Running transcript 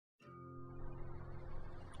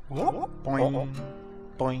Oh, boing,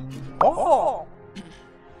 boing, oh.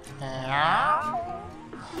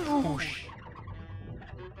 Whoosh.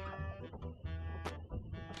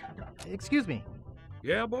 Excuse me.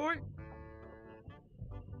 Yeah, boy?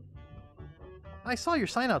 I saw your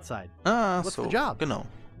sign outside. What's So, the job? genau.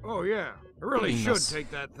 Oh, yeah. I really should Venus.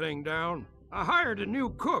 take that thing down. I hired a new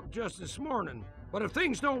cook just this morning. But if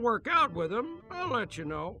things don't work out with him, I'll let you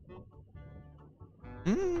know.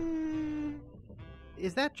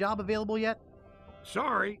 Is that job available yet?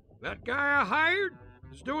 Sorry, that guy I hired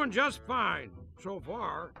is doing just fine so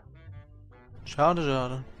far. Schade,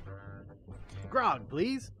 schade. Grog,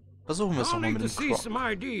 please. Versuchen wir es I'll nochmal need mit to dem see Croc. some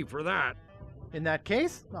ID for that. In that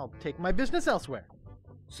case, I'll take my business elsewhere.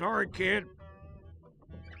 Sorry, kid.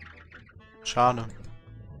 Schade.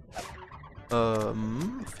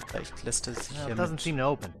 Vielleicht lässt er sich Well, ja it doesn't mit seem to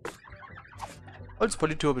open.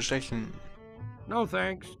 Holzpolitur bestechen. No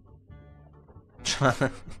thanks.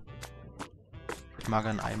 Schade. Ich mag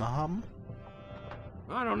einen Eimer haben.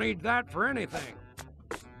 I don't need that for anything.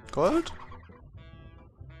 Gold?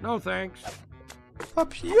 No thanks.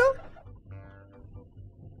 Papier?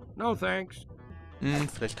 No thanks.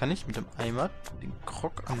 Vielleicht kann ich mit dem Eimer den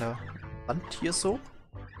Krog an der Wand hier so.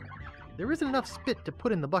 There isn't enough spit to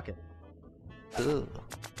put in the bucket. Oh,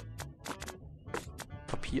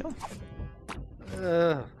 Papier?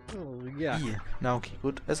 yeah. Na okay,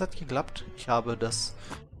 gut. Es hat geklappt. Ich habe das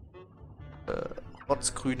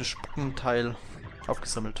rotzgrüne Spuckenteil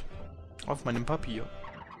aufgesammelt. Auf meinem Papier.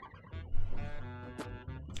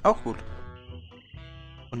 Auch gut.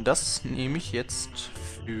 Und das nehme ich jetzt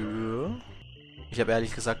für... Ich habe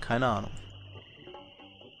ehrlich gesagt keine Ahnung.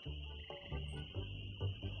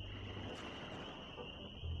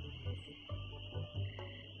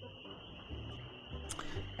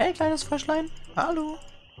 Hey, kleines Fräuschlein. Hallo.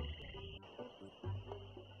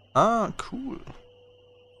 Ah, cool.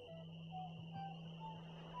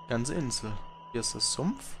 Ganze Insel. Hier ist das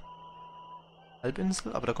Sumpf.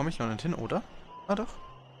 Halbinsel, aber da komme ich noch nicht hin, oder? Ah, doch.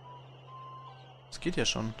 Das geht ja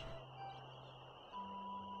schon.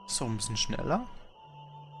 So, ein bisschen schneller.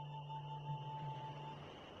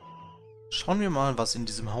 Schauen wir mal, was in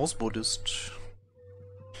diesem Hausboot ist.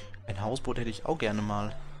 Ein Hausboot hätte ich auch gerne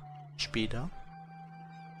mal. Später.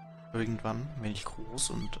 Irgendwann, wenn ich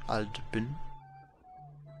groß und alt bin.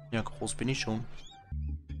 Ja, groß bin ich schon.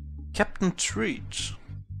 Captain Treat.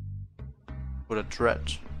 Oder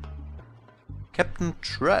Dread. Captain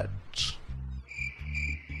Dread.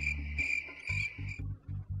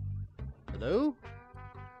 Hello?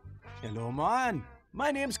 Hello, man.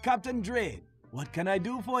 My name's Captain Dread. What can I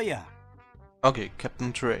do for ya? Okay,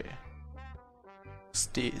 Captain Dre. Das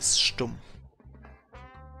D ist stumm.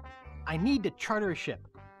 I need to charter a ship.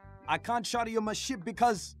 I can't charter you my ship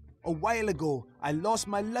because a while ago I lost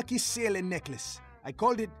my lucky sailing necklace. I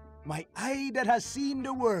called it my eye that has seen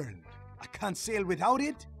the world. I can't sail without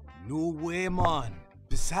it? No way, man.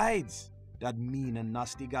 Besides, that mean and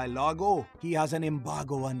nasty guy Largo, he has an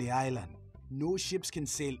embargo on the island. No ships can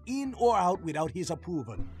sail in or out without his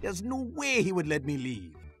approval. There's no way he would let me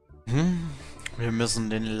leave. Wir müssen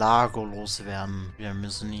den Lago loswerden. Wir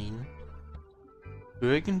müssen ihn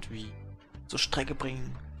irgendwie zur Strecke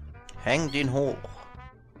bringen. Häng den hoch.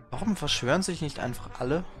 Warum verschwören sich nicht einfach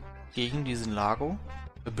alle gegen diesen Lago?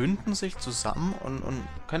 Verbünden sich zusammen und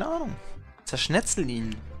keine Ahnung, zerschnetzeln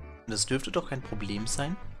ihn. Das dürfte doch kein Problem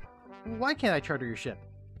sein. Why can't I charter your ship?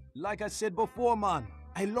 Like I said before, man,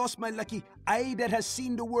 I lost my lucky eye that has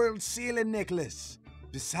seen the world sailing necklace.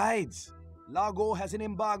 Besides, Largo has an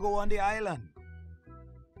embargo on the island.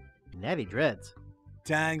 Natty dreads.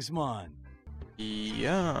 Thanks, man.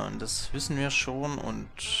 Ja, das wissen wir schon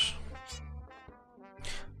und...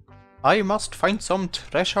 I must find some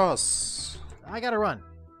treasures. I gotta run.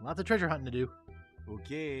 Lots of treasure hunting to do.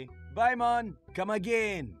 Okay. Bye, man. Come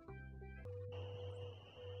again.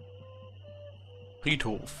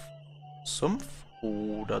 Friedhof. Sumpf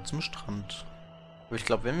oder zum Strand. Aber ich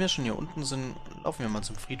glaube, wenn wir schon hier unten sind, laufen wir mal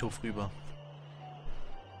zum Friedhof rüber.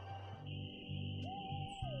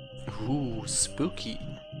 Spooky.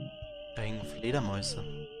 Da hängen Fledermäuse.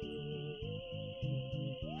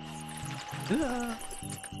 Ja.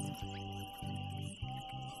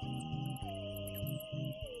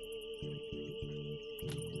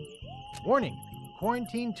 Warning.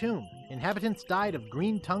 Quarantine tomb. Inhabitants died of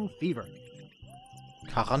green tongue fever.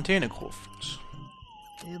 Quarantänegruft.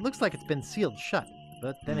 It looks like it's been sealed shut.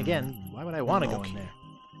 But then again, why would I want to go in there?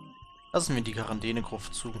 Lassen wir die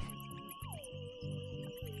Quarantänegruft zu.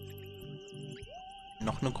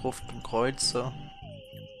 Noch eine Gruft und Kreuze.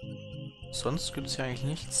 Sonst gibt es ja eigentlich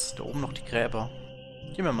nichts. Da oben noch die Gräber.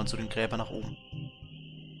 Gehen wir mal zu den Gräbern nach oben.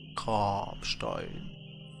 Grabstein.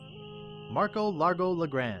 Marco Largo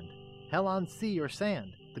Legrand. Hell on sea or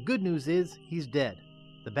sand. The good news is, he's dead.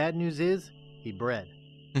 The bad news is, he bred.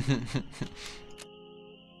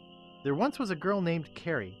 There once was a girl named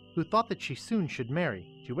Carrie who thought that she soon should marry.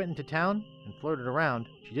 She went into town and flirted around.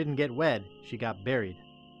 She didn't get wed, she got buried.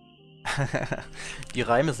 Die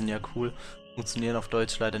Reime sind ja cool. Funktionieren auf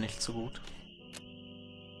Deutsch leider nicht so gut.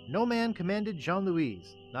 No man commanded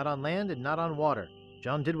Jean-Louise, not on land and not on water.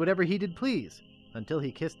 John did whatever he did please, until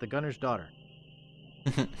he kissed the gunner's daughter.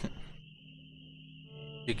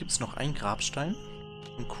 Hier gibt's noch einen Grabstein.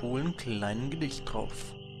 Einen coolen kleinen Gedicht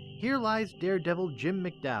drauf. Here lies daredevil Jim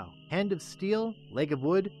McDowell. Hand of steel, leg of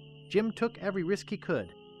wood. Jim took every risk he could.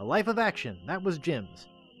 A life of action, that was Jim's.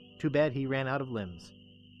 Too bad he ran out of limbs.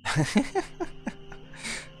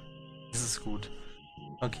 Das ist gut.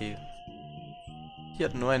 Okay. Hier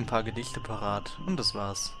hat nur ein paar Gedichte parat. Und das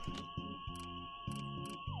war's.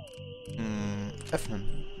 Öffnen.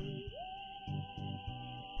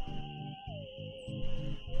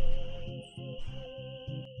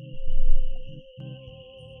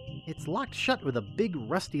 It's locked shut with a big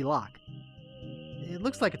rusty lock. It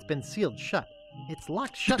looks like it's been sealed shut. It's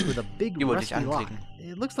locked shut with a big Die wollte ich rusty lock. anklicken.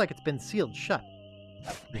 It looks like it's been sealed shut.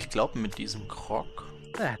 Ich glaube mit diesem Krog.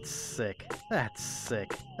 That's sick. That's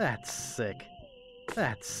sick. That's sick.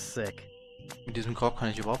 That's sick. Mit diesem Krog kann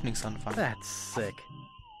ich überhaupt nichts anfangen. That's sick.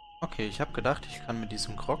 Okay, ich habe gedacht, ich kann mit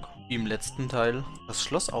diesem Krog, wie im letzten Teil, das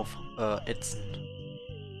Schloss ätzen.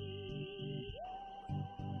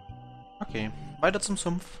 Okay, weiter zum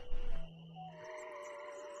Sumpf.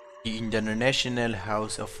 The International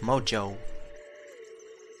House of Mojo.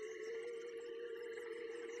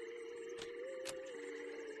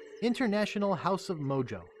 International House of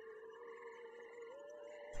Mojo.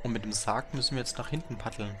 Und mit dem Sarg müssen wir jetzt nach hinten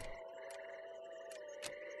paddeln.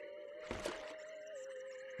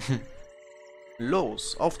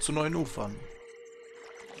 Los, auf zu neuen Ufern.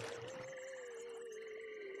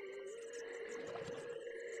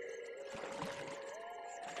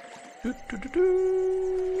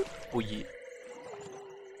 Oh je.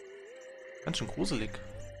 Ganz schön gruselig.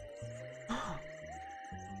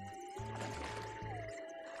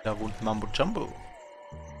 Da wohnt Mambo Jumbo.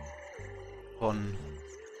 Von...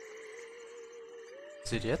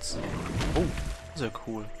 Seht ihr jetzt? Oh, sehr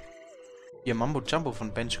cool. Hier Mambo Jumbo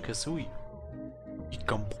von Banjo-Kazooie.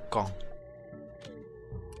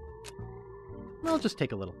 I'll just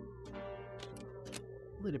take a little.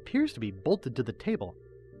 It appears to be bolted to the table.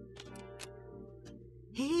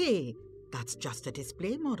 Hey, that's just a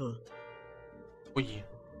display model. Oh je.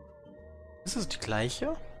 Ist es die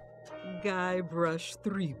gleiche? Guybrush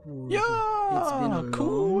Threepwood. Ja, It's been a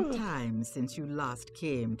cool. long time since you last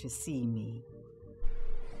came to see me.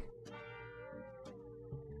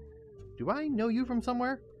 Do I know you from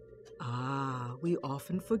somewhere? Ah, we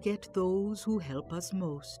often forget those who help us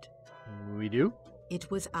most. We do?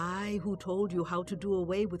 It was I who told you how to do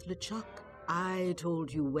away with LeChuck. I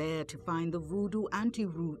told you where to find the voodoo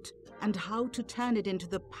antiroot and how to turn it into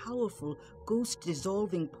the powerful,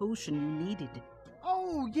 ghost-dissolving potion you needed.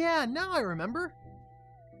 Oh, yeah, now I remember.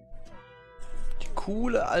 Die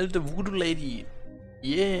coole alte Voodoo Lady.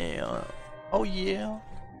 Yeah. Oh yeah.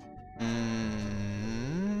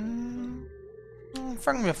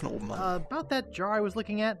 Fangen wir von oben an. About that jar I was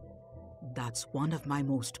looking at? That's one of my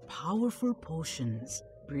most powerful potions.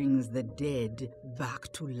 Brings the dead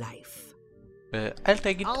back to life. I'll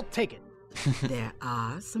take it. I'll take it. There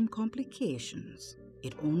are some complications.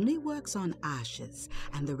 It only works on ashes,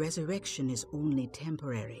 and the resurrection is only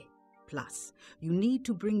temporary. Plus, you need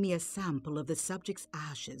to bring me a sample of the subject's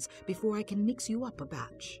ashes before I can mix you up a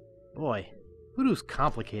batch. Boy, voodoo's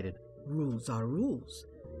complicated. Rules are rules.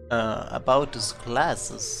 About these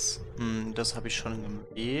glasses. Das habe ich schon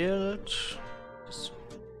gewählt. Das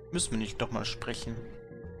müssen wir nicht nochmal sprechen.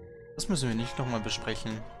 Das müssen wir nicht nochmal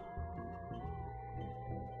besprechen.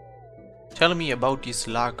 Tell me about this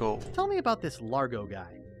Largo. Tell me about this Largo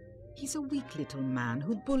guy. He's a weak little man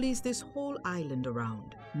who bullies this whole island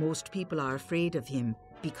around. Most people are afraid of him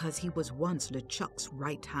because he was once LeChuck's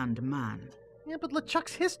right-hand man. Yeah, but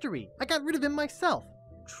LeChuck's history. I got rid of him myself.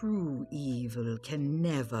 True evil can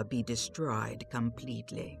never be destroyed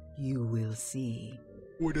completely. You will see.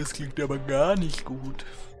 Oh, das klingt aber gar nicht gut.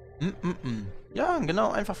 Ja,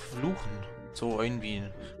 genau, einfach verfluchen. So irgendwie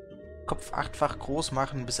Kopf 8-fach groß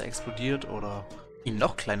machen, bis er explodiert oder ihn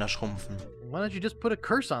noch kleiner schrumpfen. Why don't you just put a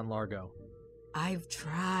curse on Largo? I've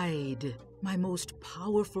tried. My most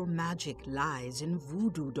powerful magic lies in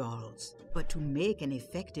voodoo dolls. But to make an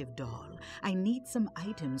effective doll, I need some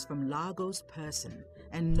items from Largo's person,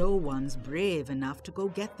 and no one's brave enough to go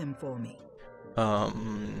get them for me.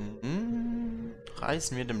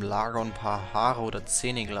 reißen wir dem Lager ein paar Haare oder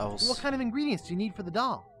Zehennägel aus. What kind of ingredients do you need for the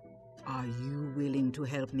doll? Are you willing to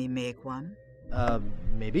help me make one?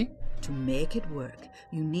 Maybe. To make it work,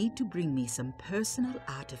 you need to bring me some personal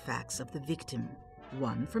artifacts of the victim.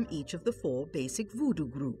 One from each of the 4 basic voodoo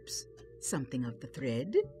groups. Something of the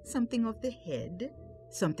thread, something of the head,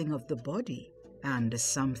 something of the body, and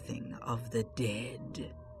something of the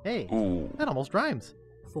dead. Hey, that almost rhymes.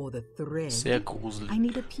 For the thread, Sehr gruselig. I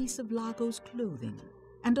need a piece of Largo's clothing,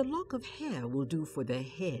 and a lock of hair will do for the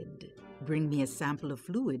head. Bring me a sample of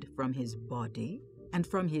fluid from his body, and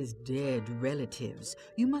from his dead relatives,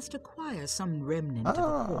 you must acquire some remnant of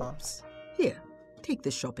a corpse. Here, take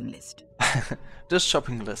the shopping list. Das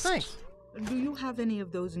Shopping List. Thanks. Do you have any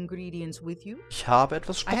of those ingredients with you? Ich habe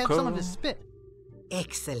etwas I had some of Spucke. his spit.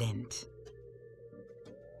 Excellent.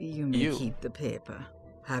 You may You. keep the paper.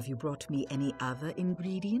 Have you brought me any other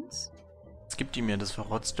ingredients? Jetzt gibt die mir das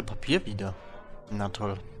verrotzte Papier wieder. Na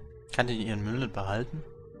toll. Kann die ihren Müll nicht behalten?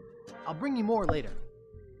 I'll bring you more later.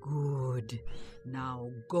 Good. Now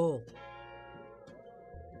go.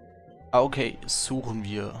 Ah, okay. Suchen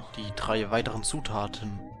wir die 3 weiteren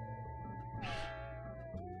Zutaten.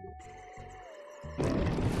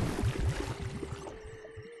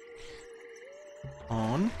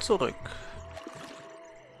 Und zurück.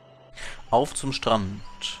 Auf zum Strand.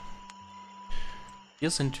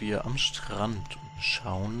 Hier sind wir am Strand und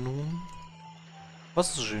schauen nun,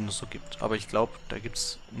 was es so Schönes so gibt. Aber ich glaube, da gibt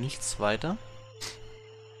es nichts weiter.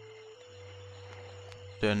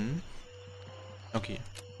 Denn... Okay,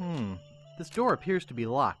 This door appears to be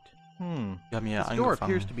locked. wir haben hier This door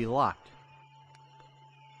appears to angefangen. be locked.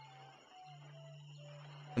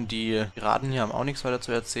 Und die Piraten hier haben auch nichts weiter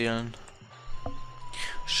zu erzählen.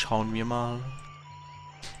 Schauen wir mal.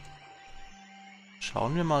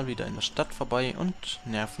 Schauen wir mal wieder in der Stadt vorbei und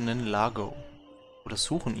nerven den Largo. Oder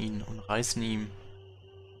suchen ihn und reißen ihm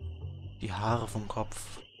die Haare vom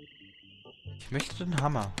Kopf. Ich möchte den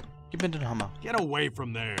Hammer. Gib mir den Hammer. Get away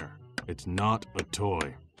from there. It's not a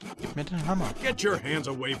toy. Gib mir den Hammer. Get your hands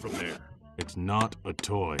away from there. It's not a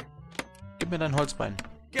toy. Gib mir dein Holzbein.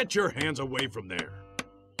 Get your hands away from there.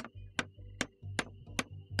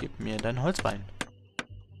 Gib mir dein Holzbein.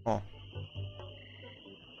 Oh.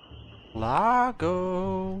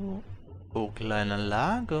 Largo. Oh, kleiner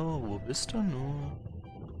Largo, wo bist du nun?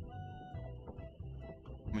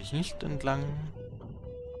 Komm ich nicht entlang?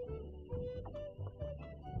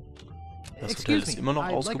 Das Hotel ist immer noch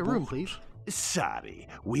I'd like a room, ausgebucht. please. Sorry,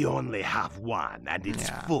 we only have one and it's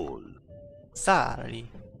Yeah. full. Sorry.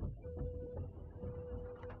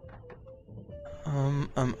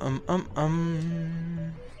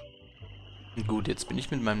 Gut, jetzt bin ich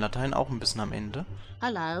mit meinem Latein auch ein bisschen am Ende.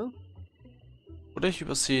 Hello. Oder ich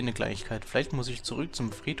übersehe eine Kleinigkeit. Vielleicht muss ich zurück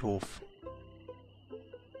zum Friedhof.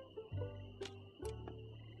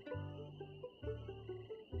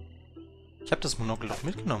 Ich habe das Monokel doch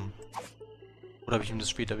mitgenommen. Oder habe ich ihm das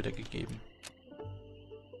später wieder gegeben?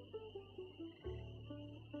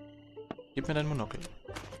 Gib mir dein Monokel.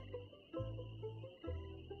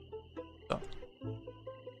 So.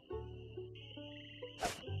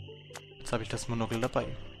 Jetzt habe ich das Monokel dabei.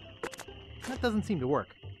 That doesn't seem to work.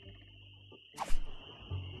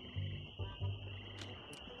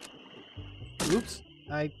 Oops,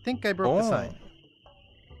 I think I broke the sign.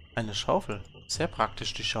 Eine Schaufel. Sehr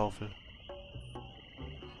praktisch, die Schaufel.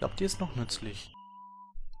 Ich glaube, die ist noch nützlich.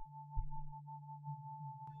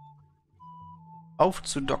 Auf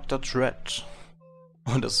zu Dr. Dread.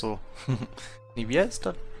 Oder so. Nee, wie heißt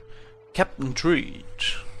das? Captain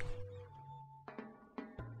Dread.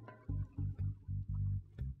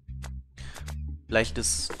 Vielleicht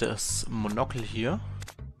ist das Monokel hier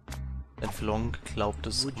ein verloren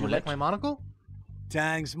geglaubtes Would you like my monocle?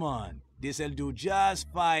 Thanks, man. This'll do just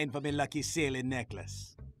fine for me lucky sailing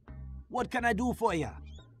necklace. What can I do for ya?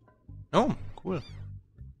 Oh, cool.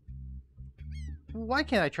 Why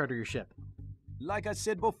can't I charter your ship? Like I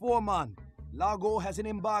said before, man, Largo has an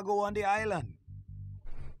embargo on the island.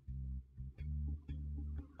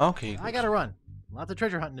 Okay, I gut. gotta run. Lots of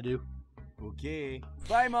treasure hunting to do. Okay.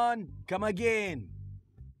 Bye, man. Come again.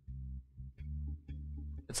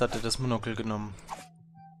 Jetzt hat er das Monokel genommen.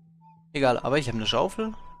 Egal, aber ich habe eine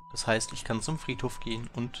Schaufel. Das heißt, ich kann zum Friedhof gehen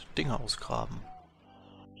und Dinge ausgraben.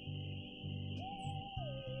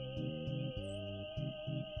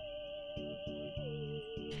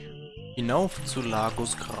 Hinauf zu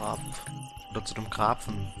Lagos Grab. Oder zu dem Grab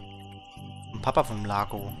vom Papa von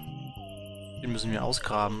Lago. Den müssen wir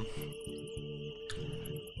ausgraben.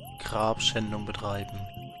 Grabschändung betreiben.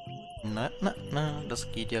 Na,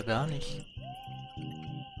 das geht ja gar nicht.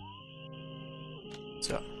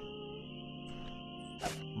 So.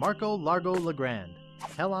 Marco Largo Legrand.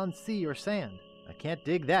 Hell on sea or sand. I can't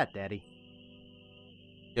dig that, Daddy.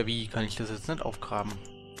 Ja, wie kann ich das jetzt nicht aufgraben?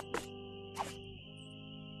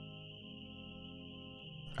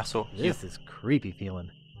 Ach so, hier. This is creepy feeling.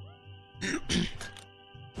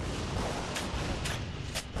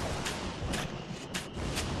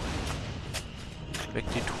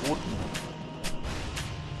 Weckt die Toten.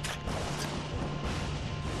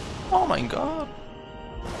 Oh mein Gott.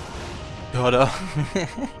 Ja, da.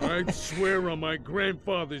 I'd swear on my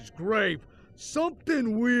grandfather's grave,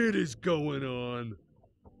 something weird is going on.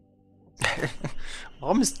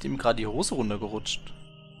 Warum ist ihm gerade die Hose runtergerutscht?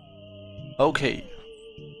 Okay.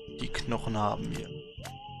 Die Knochen haben wir.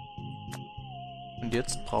 Und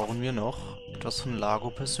jetzt brauchen wir noch etwas von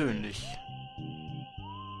Lago persönlich.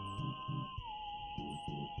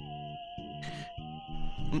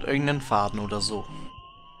 Und irgendeinen Faden oder so.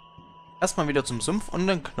 Erstmal wieder zum Sumpf und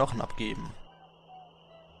den Knochen abgeben.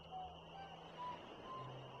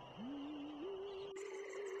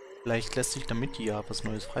 Vielleicht lässt sich damit ja was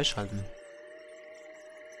Neues freischalten.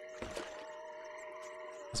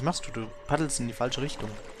 Was machst du? Du paddelst in die falsche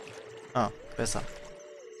Richtung. Ah, besser.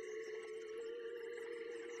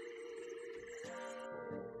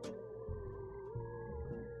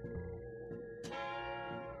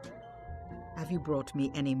 Have you brought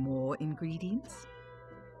me any more ingredients?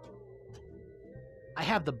 I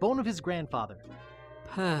have the bone of his grandfather.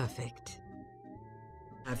 Perfect.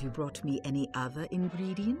 Have you brought me any other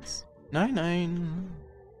ingredients? Nein, nein.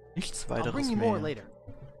 Nichts I'll weiteres bring you more mehr. later.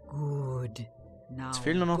 Good. Now Es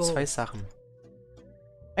fehlen nur noch go. 2 Sachen.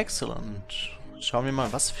 Excellent. Schauen wir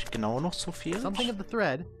mal, was genau noch so fehlt. Something of the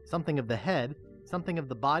thread, something of the head, something of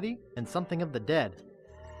the body, and something of the dead.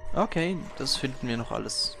 Okay, das finden wir noch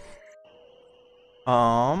alles.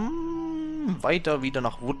 Weiter wieder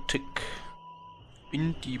nach Woodtick.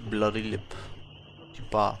 In die Bloody Lip. Die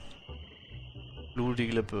Bar.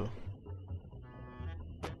 Blutige Lippe.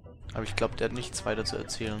 Aber ich glaube, der hat nichts weiter zu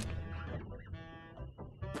erzählen.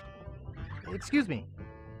 Excuse me,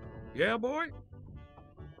 Yeah, boy?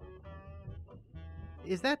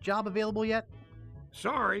 is that job available yet?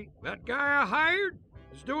 Sorry, that guy I hired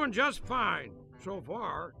is doing just fine so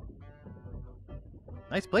far.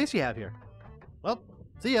 Nice place you have here. Well,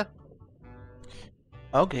 see ya.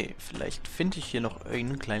 Okay, vielleicht finde ich hier noch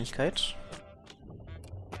irgendeine Kleinigkeit.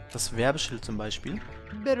 Das Werbeschild zum Beispiel.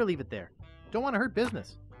 Better leave it there. Don't want to hurt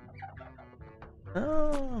business.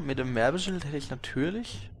 Ah, mit dem Werbeschild hätte ich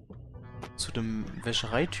natürlich zu dem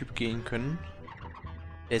Wäschereityp gehen können.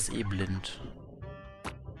 Er ist eh blind.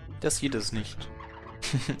 Der sieht es nicht.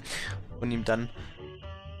 Und ihm dann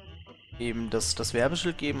eben das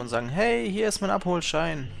Werbeschild geben und sagen, hey, hier ist mein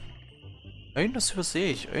Abholschein. Irgendwas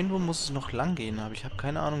übersehe ich. Irgendwo muss es noch lang gehen, aber ich habe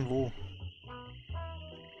keine Ahnung wo.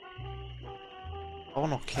 Auch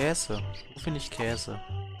noch Käse. Wo finde ich Käse?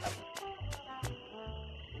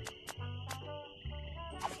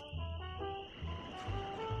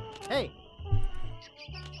 Hey,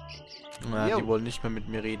 Na, Jo. die wollen nicht mehr mit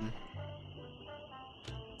mir reden.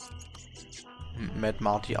 Matt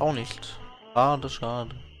Marty auch nicht. Schade,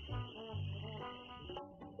 schade.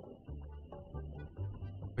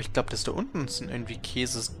 Aber ich glaube, das da unten sind irgendwie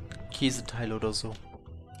Käseteile oder so.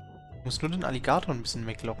 Ich muss nur den Alligator ein bisschen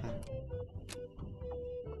weglocken.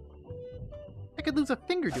 I could lose a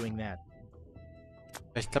finger doing that.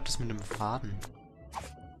 Ich glaube, das mit dem Faden.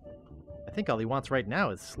 I think all he wants right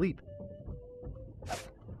now is sleep.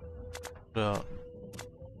 Oder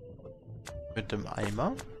mit dem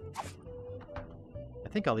Eimer. I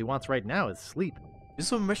think all he wants right now is sleep.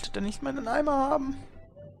 Wieso möchte der nicht mal einen Eimer haben?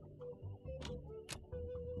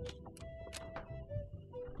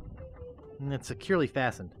 And it's securely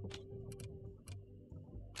fastened.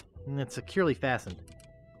 And it's securely fastened.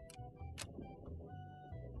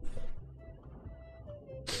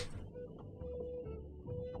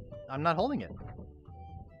 I'm not holding it.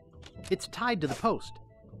 It's tied to the post.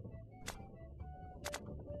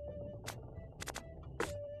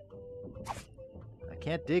 I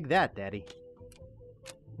can't dig that, Daddy.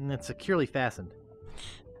 And it's securely fastened.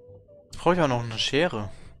 Jetzt brauche ich auch noch eine Schere.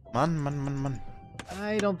 Mann, Mann, Mann, Mann.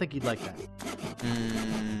 I don't think he'd like that.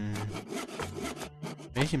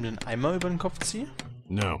 Wenn ich ihm den Eimer über den Kopf ziehe?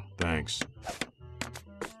 No, thanks.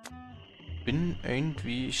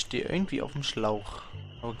 Ich stehe irgendwie auf dem Schlauch.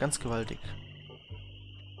 Aber ganz gewaltig.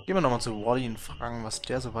 Gehen wir nochmal zu Wally und fragen, was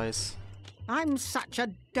der so weiß. I'm such a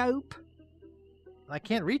dope. I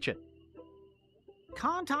can't reach it.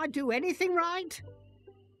 Can't I do anything right?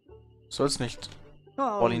 Du sollst nicht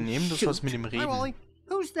Oh, Wally nehmen, du shoot. sollst mit ihm Hi, reden. Wally.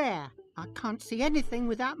 Who's there? I can't see anything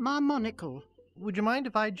without my monocle. Would you mind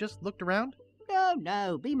if I just looked around?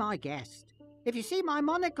 No, be my guest. If you see my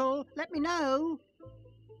monocle, let me know.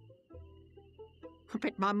 I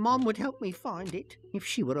bet my mom would help me find it if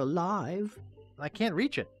she were alive. I can't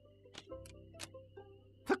reach it.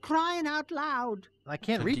 For crying out loud. I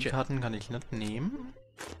can't reach it. Karten kann ich nicht nehmen.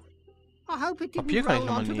 I hope it Papier didn't kann ich roll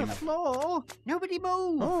noch mal onto the nehmen. floor. Nobody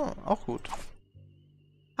move. Oh, auch gut.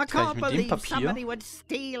 I kann ich can't mit dem believe Papier? somebody would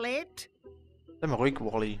steal it. Sei mal ruhig,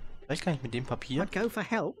 Wally. Vielleicht kann ich mit dem Papier... I'd go for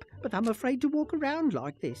help, but I'm afraid to walk around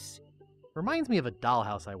like this. Reminds me of a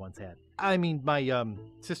dollhouse I once had. I mean, my,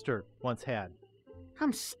 sister once had.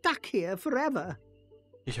 I'm stuck here forever.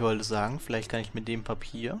 Ich wollte sagen, vielleicht kann ich mit dem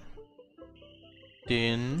Papier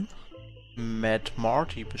den Mad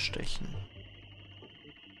Marty bestechen.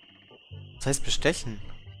 Das heißt bestechen.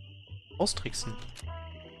 Austricksen.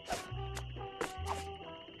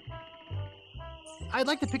 I'd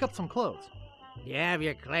like to pick up some clothes. You have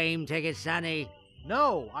your claim ticket, Sonny.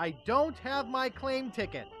 No, I don't have my claim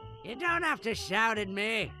ticket. You don't have to shout at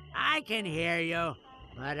me. I can hear you.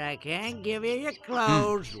 But I can't give you your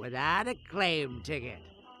clothes without a claim ticket.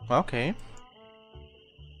 Okay.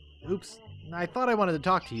 Oops. I thought I wanted to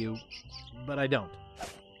talk to you, but I don't.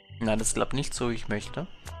 Na, das klappt nicht so, wie ich möchte.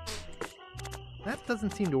 That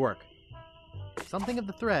doesn't seem to work. Something of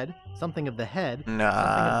the thread, something of the head, something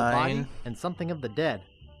of the body, Nein. and something of the dead.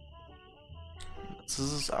 Das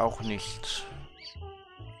ist es auch nicht.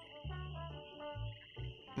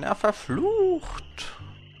 Na, verflucht.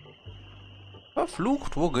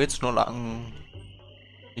 Verflucht, wo geht's nur lang?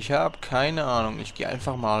 Ich habe keine Ahnung. Ich gehe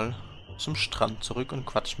einfach mal zum Strand zurück und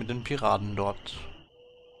quatsch mit den Piraten dort.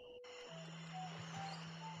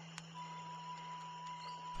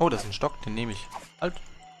 Oh, das ist ein Stock, den nehme ich. Halt,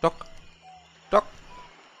 Stock. Stock.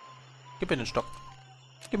 Gib mir den Stock.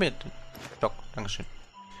 Gib mir den Stock. Dankeschön.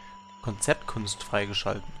 Konzeptkunst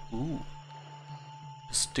freigeschalten.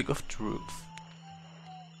 The Stick of Truth.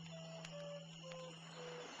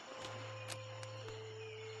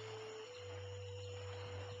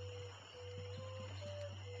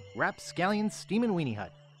 Rapscallion Steamin' Weenie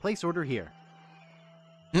Hut. Place order here.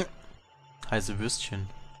 Heiße Würstchen.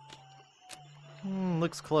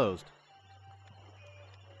 Looks closed.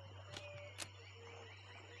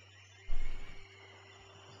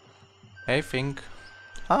 Hey Fink.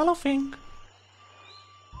 Hallo Fink.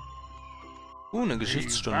 Eine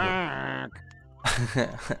Geschichtsstunde.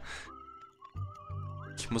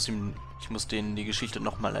 Ich muss denen die Geschichte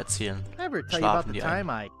nochmal erzählen. Ever tell you about Schlafen the die ein. time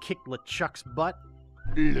I kicked LeChuck's butt?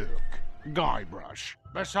 Look, Guybrush,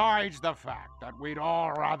 besides the fact that we'd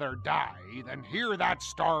all rather die than hear that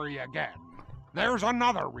story again, there's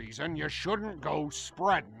another reason you shouldn't go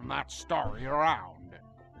spreading that story around.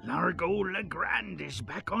 Largo Legrand is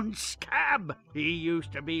back on scab. He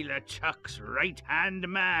used to be LeChuck's right-hand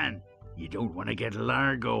man. You don't want to get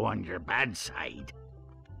Largo on your bad side.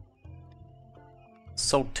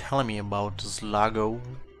 So tell me about this Largo.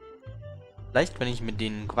 Vielleicht, wenn ich mit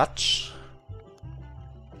denen quatsch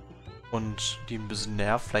und die ein bisschen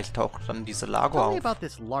nerv, vielleicht taucht dann diese Largo Tell me auf. about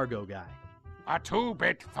this Largo guy. A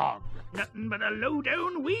two-bit thug. Nothing but a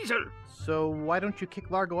low-down weasel. So why don't you kick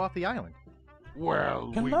Largo off the island? Well,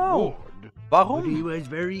 we Genau. would. But he Warum? was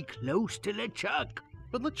very close to LeChuck.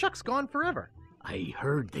 But LeChuck's gone forever. I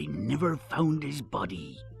heard they never found his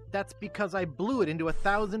body. That's because I blew it into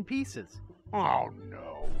 1,000 pieces. Oh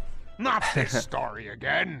no. Not this story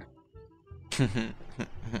again.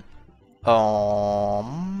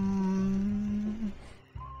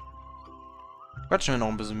 Quatschen wir noch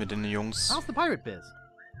ein bisschen mit den Jungs. How's the pirate biz?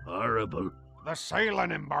 Horrible. The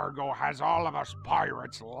sailing embargo has all of us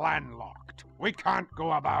pirates landlocked. We can't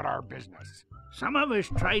go about our business. Some of us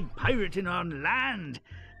tried pirating on land,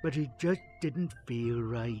 but it just didn't feel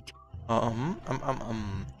right.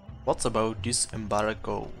 What's about this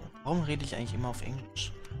embargo? Warum rede ich eigentlich immer auf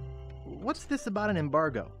Englisch? What's this about an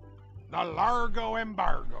embargo? The Largo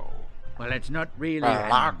embargo. Well, it's not really A an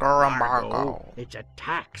Largo embargo. It's a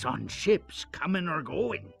tax on ships coming or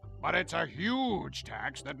going, But it's a huge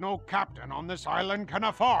tax that no captain on this island can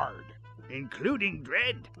afford. including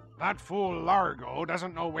Dread. That fool Largo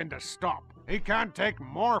doesn't know when to stop. He can't take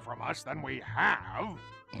more from us than we have.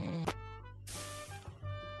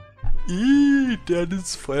 Der hat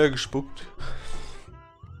ins Feuer gespuckt.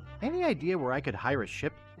 Any idea where I could hire a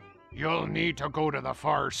ship? You'll need to go to the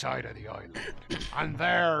far side of the island. And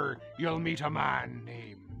there you'll meet a man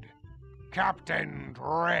named Captain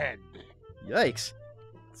Dread. Yikes.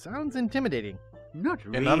 Sounds intimidating. Not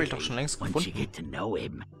Den really, habe ich doch schon längst once you gefunden. get to know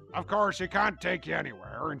him. Of course, he can't take you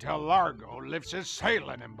anywhere until Largo lifts his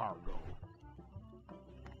sailing embargo.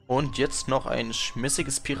 Und jetzt noch ein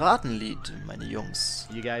schmissiges Piratenlied, meine Jungs.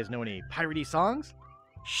 You guys know any piratey songs?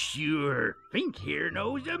 Sure, Fink here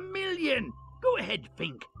knows a million. Go ahead,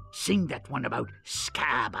 Fink. Sing that one about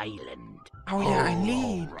Scab Island. Oh ja, ein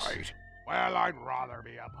Lied. Right. Well, I'd rather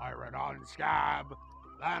be a pirate on Scab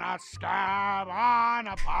than a scab on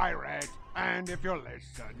a pirate. And if you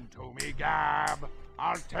listen to me gab,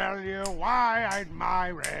 I'll tell you why I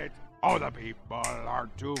admire it. Oh, the people are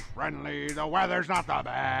too friendly, the weather's not the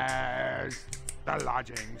best. The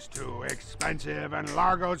lodging's too expensive and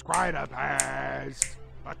Largo's quite a pest.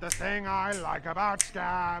 But the thing I like about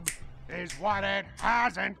Scab is what it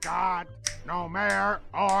hasn't got. No mayor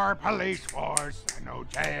or police force, and no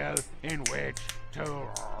jail in which to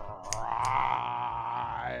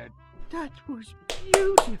ride. That was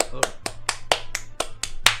beautiful.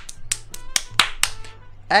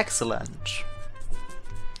 Excellent.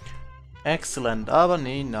 Excellent, aber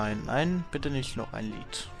nee, nein, bitte nicht noch ein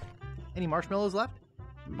Lied. Any marshmallows left?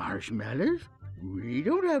 Marshmallows? We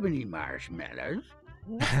don't have any marshmallows.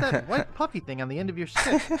 What's that white puffy thing on the end of your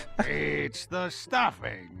stick? It's the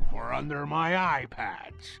stuffing for under my eye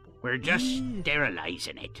patch. We're just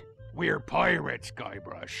sterilizing it. We're pirates,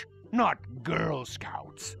 Guybrush, not Girl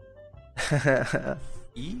Scouts.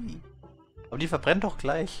 Ih. Aber die verbrennt doch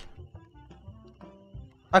gleich.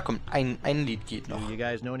 Ah komm, ein Lied geht noch. Do you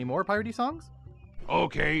guys know any more piratey songs?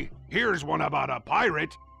 Okay, here's one about a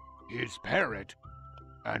pirate, his parrot,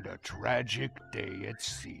 and a tragic day at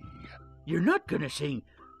sea. You're not gonna sing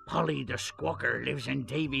Polly the Squawker Lives in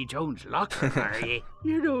Davy Jones' Locker, are you?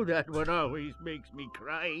 You know that one always makes me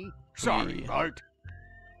cry. Sorry, Nee. Bart.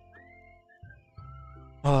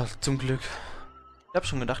 Oh, zum Glück. Ich hab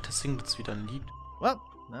schon gedacht, er singt jetzt wieder ein Lied. Well,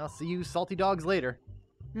 I'll see you salty dogs later.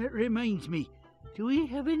 That reminds me, do we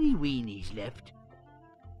have any weenies left?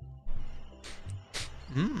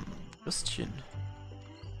 Würstchen.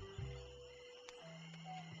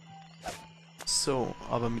 So,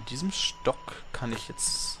 aber mit diesem Stock kann ich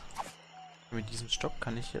jetzt...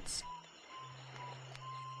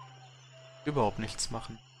 überhaupt nichts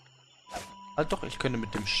machen. Halt doch, ich könnte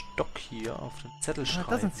mit dem Stock hier auf den Zettel That schreiben.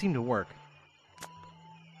 doesn't seem to work.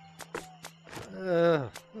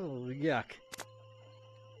 Oh, yuck.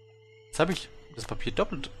 Jetzt habe ich das Papier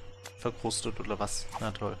doppelt verkrustet, oder was? Na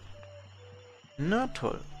toll. Na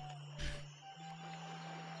toll.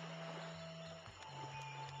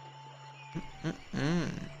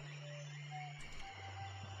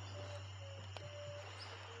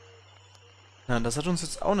 Na, das hat uns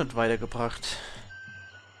jetzt auch nicht weitergebracht.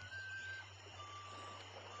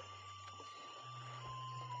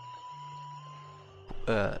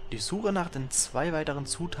 Die Suche nach den 2 weiteren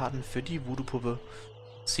Zutaten für die Voodoo-Puppe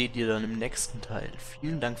seht ihr dann im nächsten Teil.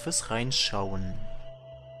 Vielen Dank fürs Reinschauen.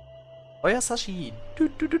 Euer Sashi.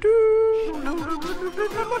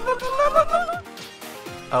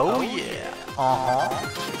 Oh yeah. Aha.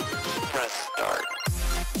 Press start.